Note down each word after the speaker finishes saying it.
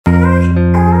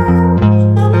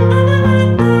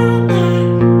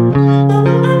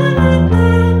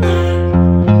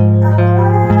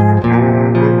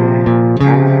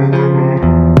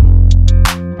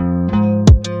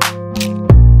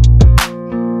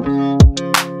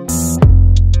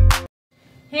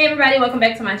everybody, welcome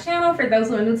back to my channel. For those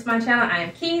who are new to my channel, I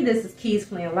am Kei. This is Kei's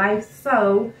Playing Life.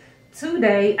 So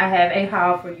today I have a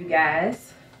haul for you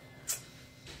guys.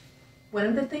 One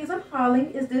of the things I'm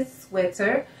hauling is this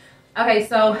sweater. Okay,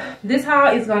 so this haul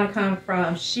is gonna come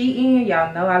from Shein.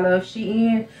 Y'all know I love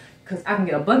Shein because I can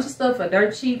get a bunch of stuff for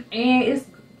dirt cheap and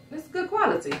it's good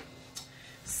quality.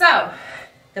 So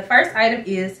the first item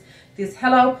is this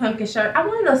Hello Pumpkin shirt. I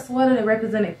wanted a sweater that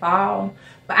represented fall,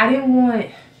 but I didn't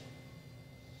want.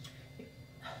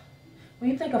 When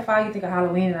you think of fall, you think of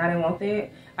Halloween, and I didn't want that.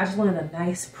 I just wanted a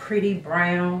nice, pretty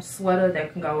brown sweater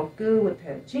that can go good with a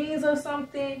pair of jeans or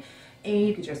something. And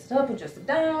you can dress it up or dress it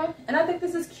down. And I think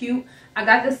this is cute. I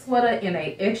got this sweater in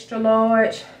a extra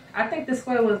large. I think this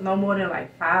sweater was no more than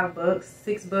like $5,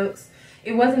 $6.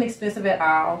 It wasn't expensive at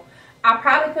all. I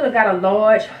probably could have got a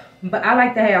large, but I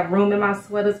like to have room in my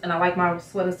sweaters, and I like my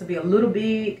sweaters to be a little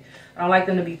big. I don't like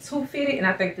them to be too fitted, and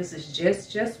I think this is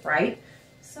just right.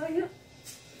 So yeah.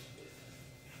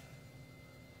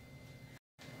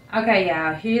 Okay,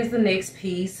 y'all, here's the next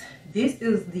piece. This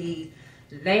is the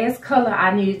last color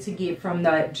I needed to get from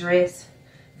the dress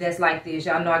that's like this.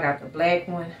 Y'all know I got the black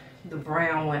one, the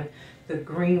brown one, the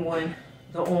green one,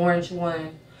 the orange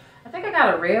one. I think I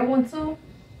got a red one too.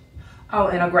 Oh,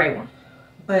 and a gray one.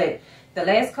 But the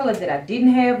last color that I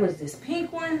didn't have was this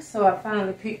pink one, so I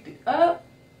finally picked it up.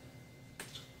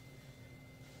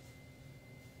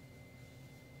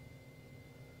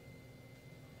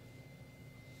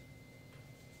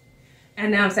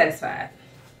 And now I'm satisfied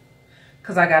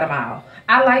because I got them all.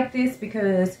 I like this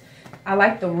because I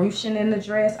like the ruching in the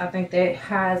dress. I think that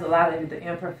hides a lot of the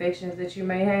imperfections that you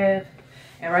may have.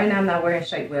 And right now I'm not wearing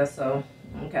shapewear, so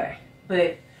okay.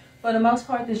 But for the most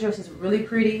part, this dress is really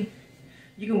pretty.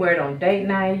 You can wear it on date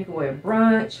night. You can wear it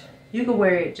brunch. You can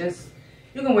wear it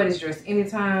you can wear this dress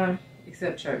anytime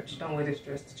except church. Don't wear this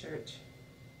dress to church.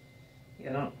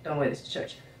 Yeah, don't wear this to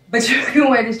church. But you can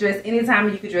wear this dress anytime,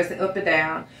 and you can dress it up and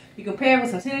down. You can pair it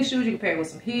with some tennis shoes, you can pair it with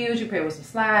some heels, you can pair it with some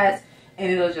slides, and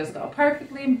it'll just go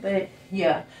perfectly. But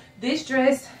yeah, this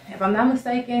dress, if I'm not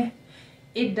mistaken,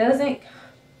 it doesn't,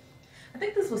 I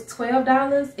think this was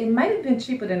 $12. It might have been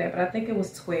cheaper than that, but I think it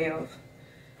was $12.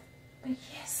 But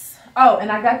yes. Oh,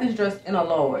 and I got this dress in a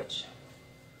large.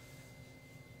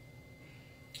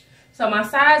 So my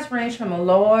size range from a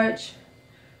large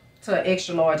to an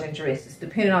extra large in dresses,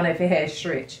 depending on if it has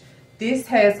stretch. This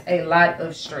has a lot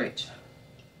of stretch,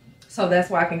 so that's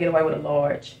why I can get away with a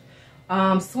large.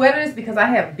 Sweaters, because I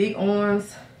have big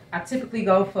arms, I typically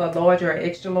go for a large or an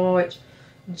extra large.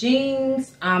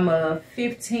 Jeans, I'm a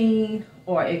 15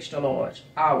 or extra large,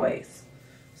 always.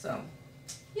 So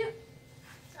yeah,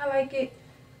 I like it.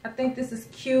 I think this is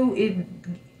cute.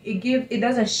 It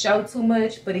doesn't show too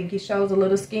much, but it shows a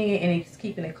little skin, and it's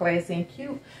keeping it classy and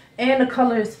cute. And the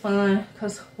color is fun,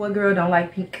 because what girl don't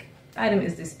like pink? The item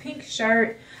is this pink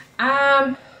shirt.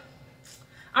 I'm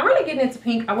really getting into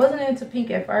pink. I wasn't into pink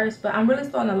at first, but I'm really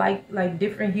starting to like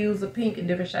different hues of pink and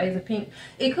different shades of pink.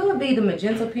 It could be the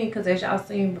magenta pink, because as y'all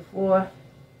seen before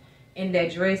in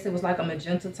that dress, it was like a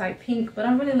magenta type pink. But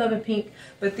I'm really loving pink.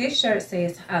 But this shirt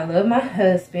says, I love my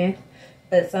husband,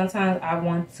 but sometimes I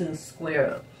want to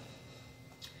square up.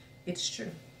 It's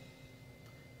true.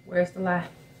 Where's the lie?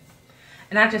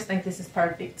 And I just think this is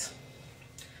perfect.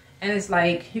 And it's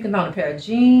like, you can throw on a pair of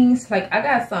jeans. Like, I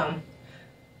got some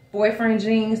boyfriend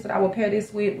jeans that I will pair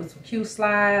this with some cute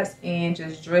slides, and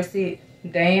just dress it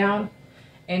down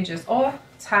and just, or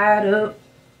tie it up.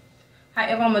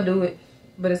 However I'm going to do it,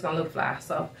 but it's going to look fly.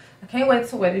 So I can't wait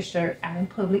to wear this shirt out in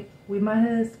public with my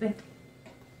husband.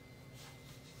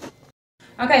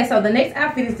 Okay, so the next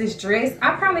outfit is this dress.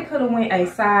 I probably could have went a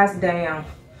size down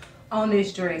on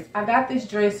this dress. I got this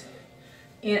dress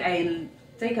in a, I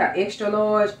think an extra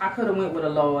large. I could have went with a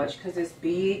large because it's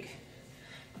big.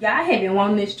 Yeah, I have been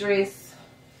wanting this dress,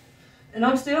 and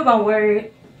I'm still gonna wear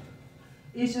it.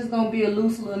 It's just gonna be a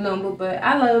loose little number, but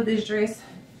I love this dress.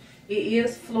 It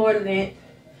is floor length.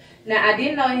 Now, I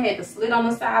didn't know it had the slit on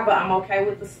the side, but I'm okay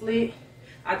with the slit.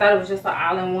 I thought it was just an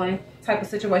all-in-one type of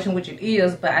situation, which it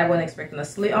is, but I wasn't expecting a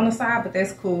slit on the side, but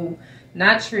that's cool.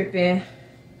 Not tripping.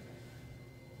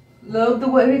 Love the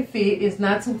way it fit. It's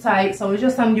not too tight, so it's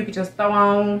just something you can just throw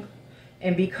on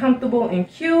and be comfortable and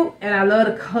cute. And I love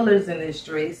the colors in this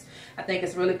dress. I think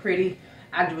it's really pretty.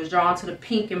 I was drawn to the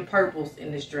pink and purples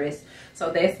in this dress,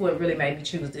 so that's what really made me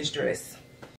choose this dress.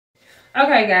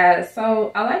 Okay, guys,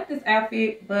 so I like this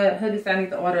outfit, but Hoodie said I need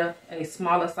to order a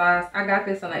smaller size. I got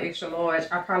this in an extra large.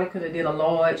 I probably could have did a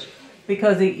large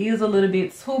because it is a little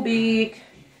bit too big.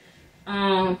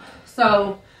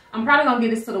 So I'm probably gonna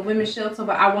give this to the women's shelter,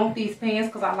 but I want these pants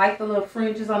because I like the little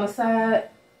fringes on the side.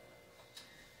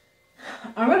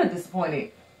 I'm really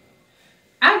disappointed.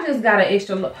 I just got an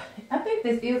extra, I think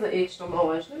this is an extra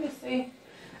large. Let me see.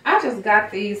 I just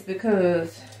got these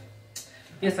because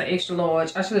it's an extra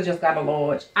large. I should have just got a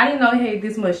large. I didn't know it had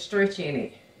this much stretch in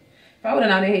it. If I would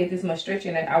have known it had this much stretch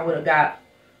in it, I would have got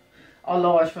a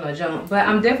large from the jump. But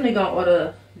I'm definitely going to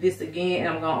order this again, and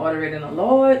I'm going to order it in a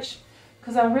large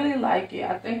because I really like it.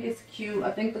 I think it's cute.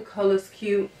 I think the color's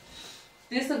cute.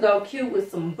 This will go cute with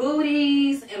some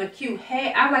booties and a cute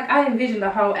hat. I envisioned the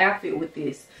whole outfit with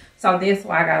this. So that's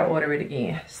why I got to order it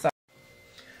again. So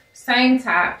same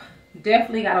top.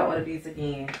 Definitely got to order these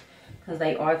again because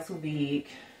they are too big.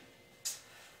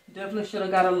 Definitely should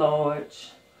have got a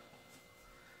large.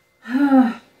 Look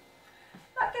at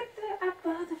that. I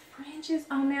love the fringes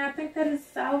on there. I think that is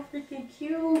so freaking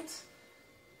cute.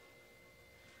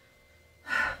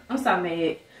 I'm so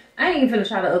mad. I ain't even finna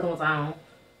try the other ones on.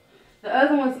 The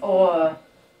other ones are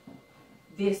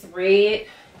this red.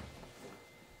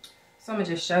 So I'm gonna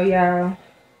just show y'all.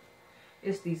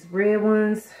 It's these red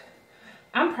ones.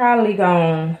 I'm probably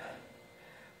gonna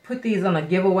put these on a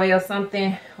giveaway or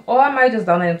something. Or I might just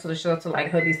donate them to the shelter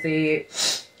like hubby said.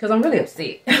 Because I'm really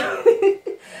upset.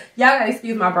 Y'all gotta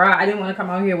excuse my bra. I didn't want to come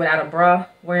out here without a bra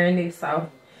wearing this. So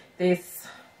this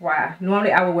why.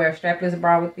 Normally I would wear a strapless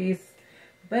bra with these.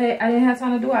 But I didn't have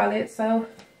time to do all that. So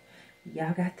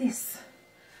y'all got this.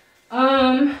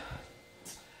 What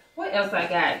else I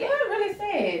got? Yeah, I'm really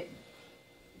sad.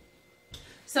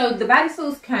 So the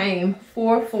bodysuits came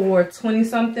for $20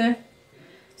 something.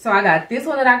 So I got this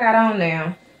one that I got on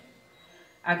now.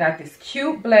 I got this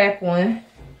cute black one.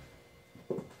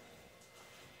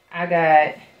 I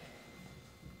got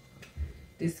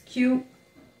this cute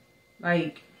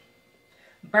like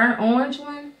burnt orange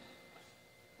one.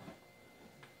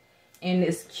 And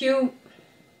this cute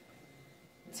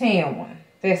tan one.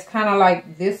 That's kind of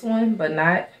like this one, but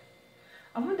not.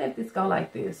 I wonder if this go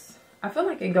like this. I feel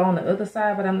like it go on the other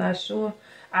side, but I'm not sure.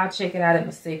 I'll check it out in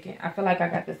a second. I feel like I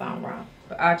got this on wrong,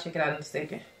 but I'll check it out in a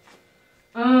second.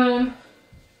 Show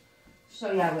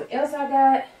y'all what else I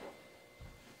got.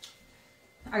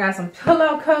 I got some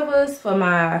pillow covers for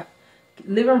my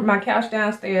couch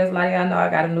downstairs. A lot of y'all know I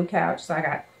got a new couch, so I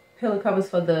got pillow covers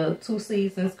for the 2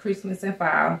 seasons, Christmas and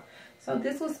fall. So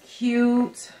this was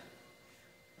cute.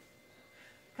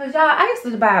 Cause y'all, I used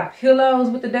to buy pillows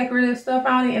with the decorative stuff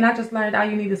on it, and I just learned all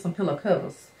you needed some pillow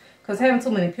covers. Cause having too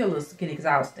many pillows get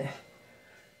exhausting.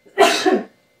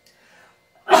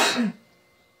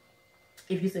 If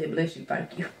you said bless you,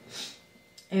 thank you.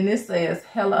 And this says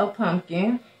hello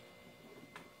pumpkin.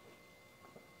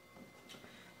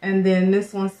 And then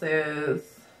this one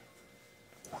says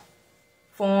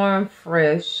farm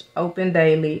fresh, open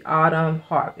daily, autumn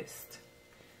harvest.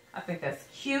 I think that's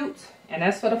cute. And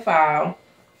that's for the fall.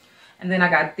 And then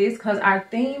I got this because our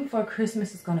theme for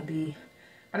Christmas is going to be,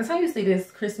 by the time you see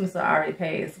this, Christmas will already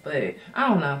pass, but I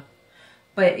don't know.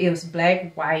 But it was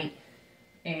black, white,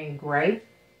 and gray.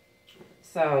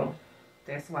 So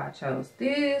that's why I chose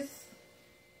this.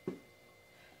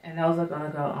 And those are going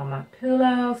to go on my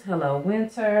pillows. Hello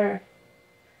winter.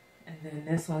 And then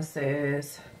this one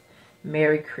says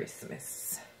Merry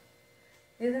Christmas.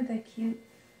 Isn't that cute?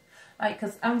 Like,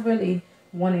 because I'm really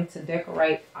wanting to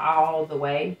decorate all the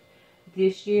way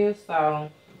this year,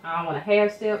 so I don't want to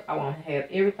half step. I want to have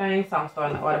everything, so I'm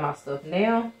starting to order my stuff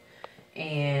now.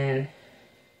 And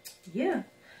yeah,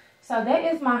 so that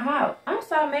is my house. I'm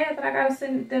so mad that I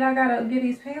gotta give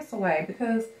these pants away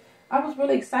because I was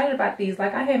really excited about these.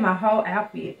 Like, I had my whole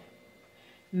outfit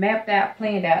mapped out,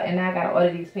 planned out, and now I gotta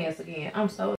order these pants again. I'm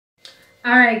so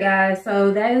alright guys,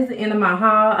 so that is the end of my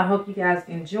haul. I hope you guys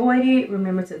enjoyed it.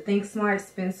 Remember to think smart,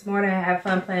 spend smarter, and have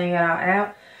fun planning it all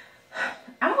out.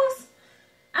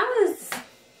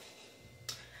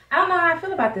 I don't know how I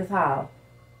feel about this haul.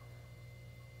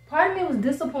 Part of me was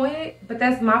disappointed, but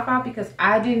that's my fault because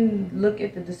I didn't look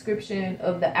at the description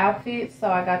of the outfit, so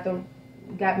I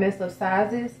got messed up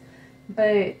sizes.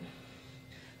 But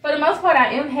for the most part,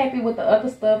 I am happy with the other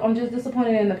stuff. I'm just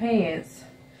disappointed in the pants.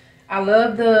 I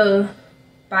love the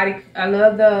bodysuits.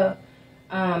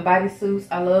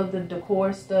 I love the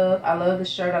decor stuff. I love the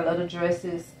shirt. I love the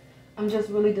dresses. I'm just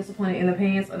really disappointed in the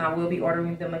pants, and I will be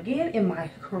ordering them again in my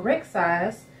correct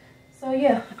size. So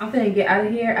yeah, I'm gonna get out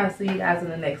of here. I'll see you guys in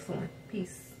the next one.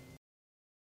 Peace.